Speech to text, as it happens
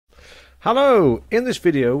Hello, in this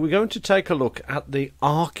video we're going to take a look at the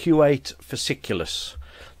arcuate fasciculus.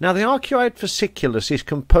 Now the arcuate fasciculus is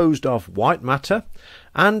composed of white matter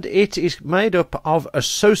and it is made up of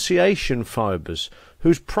association fibres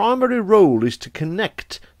whose primary role is to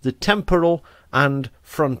connect the temporal and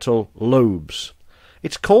frontal lobes.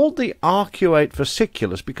 It's called the arcuate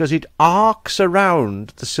fasciculus because it arcs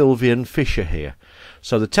around the sylvian fissure here.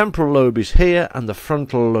 So the temporal lobe is here and the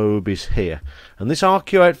frontal lobe is here. And this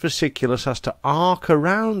arcuate fasciculus has to arc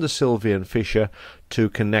around the sylvian fissure to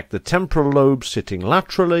connect the temporal lobes sitting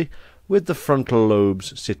laterally with the frontal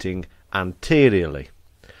lobes sitting anteriorly.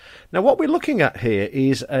 Now what we're looking at here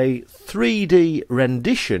is a 3D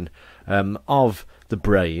rendition of the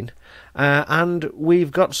brain, and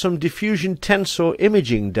we've got some diffusion tensor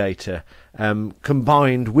imaging data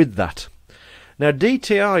combined with that. Now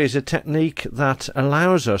DTI is a technique that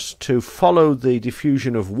allows us to follow the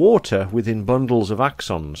diffusion of water within bundles of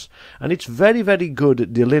axons, and it's very good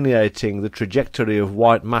at delineating the trajectory of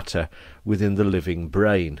white matter within the living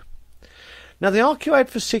brain. Now the arcuate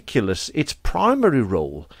fasciculus, its primary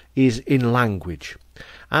role is in language,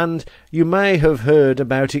 and you may have heard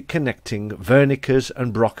about it connecting Wernicke's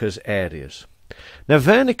and Broca's areas. Now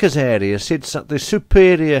Wernicke's area sits at the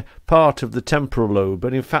superior part of the temporal lobe,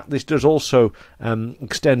 and in fact this does also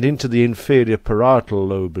extend into the inferior parietal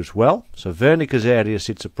lobe as well. So Wernicke's area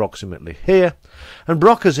sits approximately here, and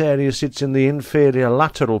Broca's area sits in the inferior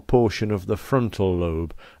lateral portion of the frontal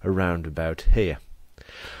lobe around about here.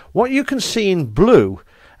 What you can see in blue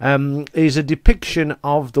is a depiction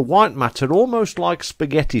of the white matter almost like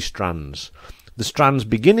spaghetti strands. The strands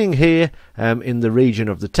beginning here in the region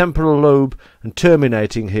of the temporal lobe and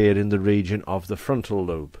terminating here in the region of the frontal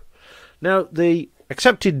lobe. Now the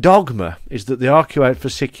accepted dogma is that the arcuate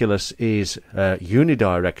fasciculus is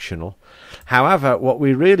unidirectional. However, what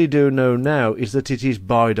we really do know now is that it is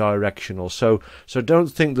bidirectional. So don't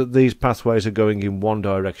think that these pathways are going in one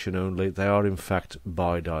direction only. They are in fact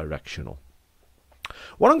bidirectional.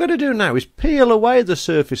 What I'm going to do now is peel away the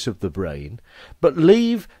surface of the brain, but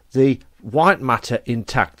leave the white matter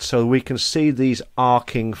intact so we can see these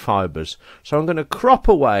arcing fibres. So I'm going to crop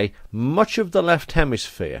away much of the left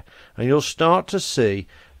hemisphere, and you'll start to see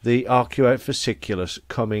the arcuate fasciculus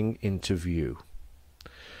coming into view.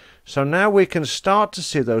 So now we can start to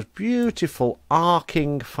see those beautiful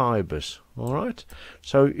arcing fibres. Alright,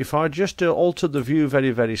 so if I just alter the view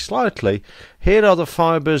very slightly, here are the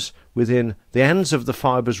fibres within the ends of the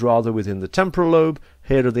fibres rather within the temporal lobe,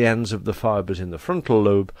 here are the ends of the fibres in the frontal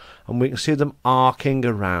lobe, and we can see them arcing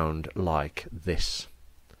around like this.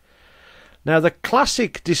 Now the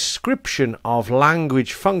classic description of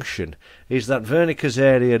language function is that Wernicke's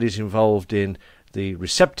area is involved in the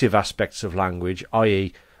receptive aspects of language,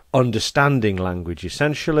 i.e. understanding language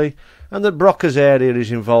essentially, and that Broca's area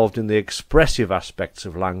is involved in the expressive aspects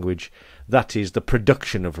of language, that is the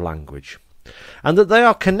production of language, and that they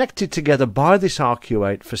are connected together by this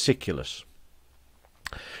arcuate fasciculus.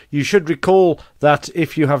 You should recall that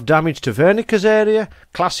if you have damage to Wernicke's area,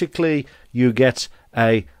 classically you get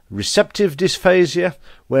a receptive dysphasia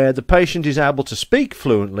where the patient is able to speak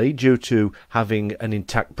fluently due to having an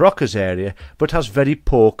intact Broca's area but has very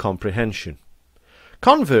poor comprehension.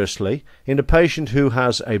 Conversely, in a patient who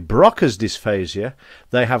has a Broca's dysphasia,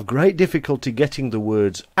 they have great difficulty getting the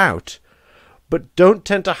words out, but don't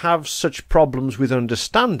tend to have such problems with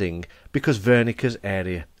understanding because Wernicke's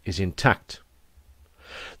area is intact.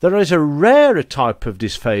 There is a rarer type of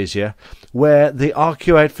dysphasia where the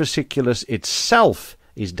arcuate fasciculus itself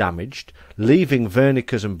is damaged, leaving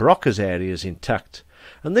Wernicke's and Broca's areas intact.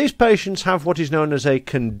 And these patients have what is known as a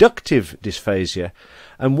conductive dysphasia,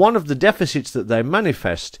 and one of the deficits that they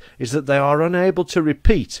manifest is that they are unable to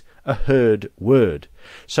repeat a heard word.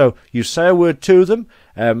 So you say a word to them,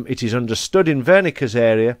 it is understood in Wernicke's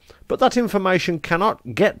area, but that information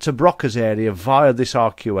cannot get to Broca's area via this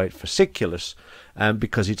arcuate fasciculus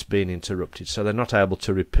because it's been interrupted, so they're not able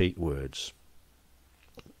to repeat words.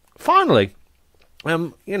 Finally,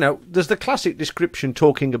 there's the classic description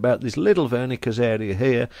talking about this little Wernicke's area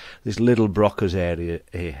here, this little Broca's area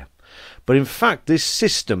here. But in fact, this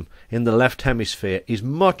system in the left hemisphere is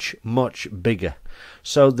much bigger.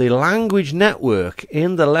 So the language network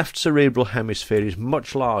in the left cerebral hemisphere is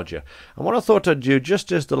much larger. And what I thought I'd do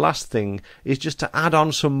just as the last thing is just to add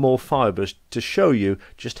on some more fibres to show you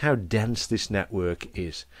just how dense this network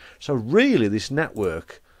is. So really this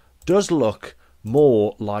network does look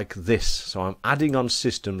more like this. So I'm adding on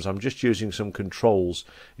systems, I'm just using some controls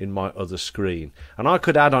in my other screen, and I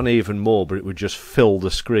could add on even more, but it would just fill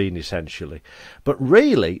the screen essentially. But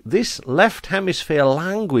really this left hemisphere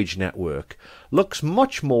language network looks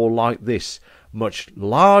much more like this, much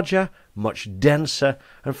larger, much denser,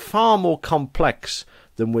 and far more complex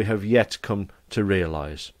than we have yet come to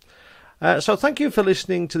realise. So thank you for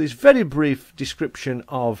listening to this very brief description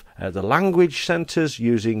of the language centres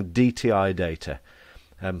using DTI data.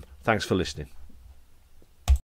 Thanks for listening.